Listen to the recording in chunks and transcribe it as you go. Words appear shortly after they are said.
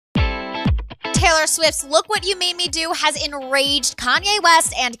Taylor Swift's Look What You Made Me Do has enraged Kanye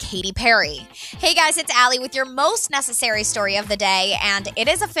West and Katy Perry. Hey guys, it's Allie with your most necessary story of the day, and it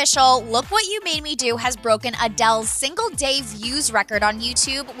is official. Look What You Made Me Do has broken Adele's single-day views record on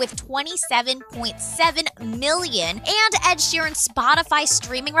YouTube with 27.7 million and Ed Sheeran's Spotify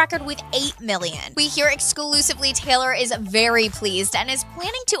streaming record with 8 million. We hear exclusively Taylor is very pleased and is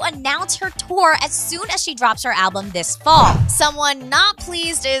planning to announce her tour as soon as she drops her album this fall. Someone not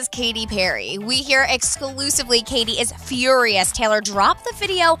pleased is Katy Perry. We hear exclusively Katy is furious Taylor dropped the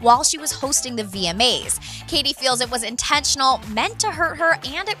video while she was hosting the VMAs. Katy feels it was intentional, meant to hurt her,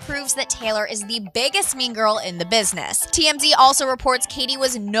 and it proves that Taylor is the biggest mean girl in the business. TMZ also reports Katy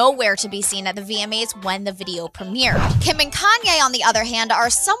was nowhere to be seen at the VMAs when the video premiered. Kim and Kanye, on the other hand, are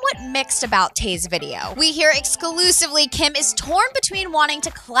somewhat mixed about Tay's video. We hear exclusively Kim is torn between wanting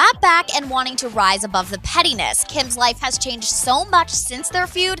to clap back and wanting to rise above the pettiness. Kim's life has changed so much since their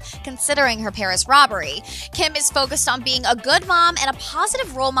feud, considering her Paris robbery. Kim is focused on being a good mom and a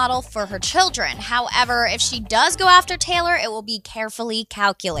positive role model for her children. However, if she does go after Taylor, it will be carefully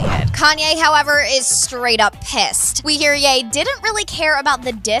calculated. Kanye, however, is straight up pissed. We hear Ye didn't really care about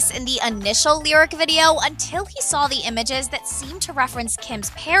the diss in the initial lyric video until he saw the images that seemed to reference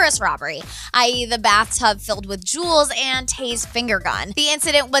Kim's Paris robbery, i.e. the bathtub filled with jewels and Tay's finger gun. The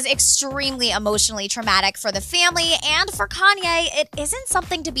incident was extremely emotionally traumatic for the family, and for Kanye, it isn't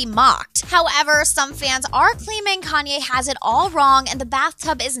something to be mocked. However, some fans are claiming Kanye has it all wrong and the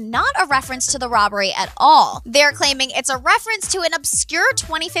bathtub is not a reference to the robbery at all. They're claiming it's a reference to an obscure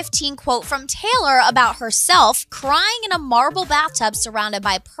 2015 quote from Taylor about herself crying in a marble bathtub surrounded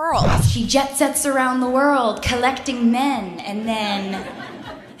by pearls. She jet sets around the world collecting men,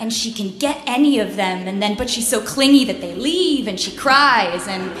 and she can get any of them, but she's so clingy that they leave, and she cries,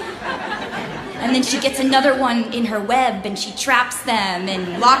 and then she gets another one in her web, and she traps them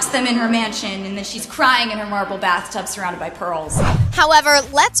and locks them in her mansion, and then she's crying in her marble bathtub surrounded by pearls. However,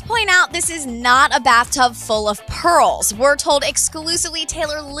 let's point out this is not a bathtub full of pearls. We're told exclusively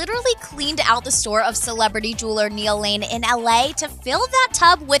Taylor literally cleaned out the store of celebrity jeweler Neil Lane in LA to fill that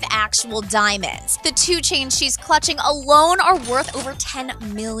tub with actual diamonds. The 2 chains she's clutching alone are worth over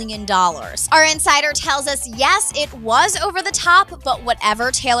 $10 million. Our insider tells us yes, it was over the top, but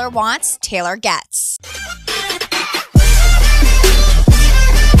whatever Taylor wants, Taylor gets.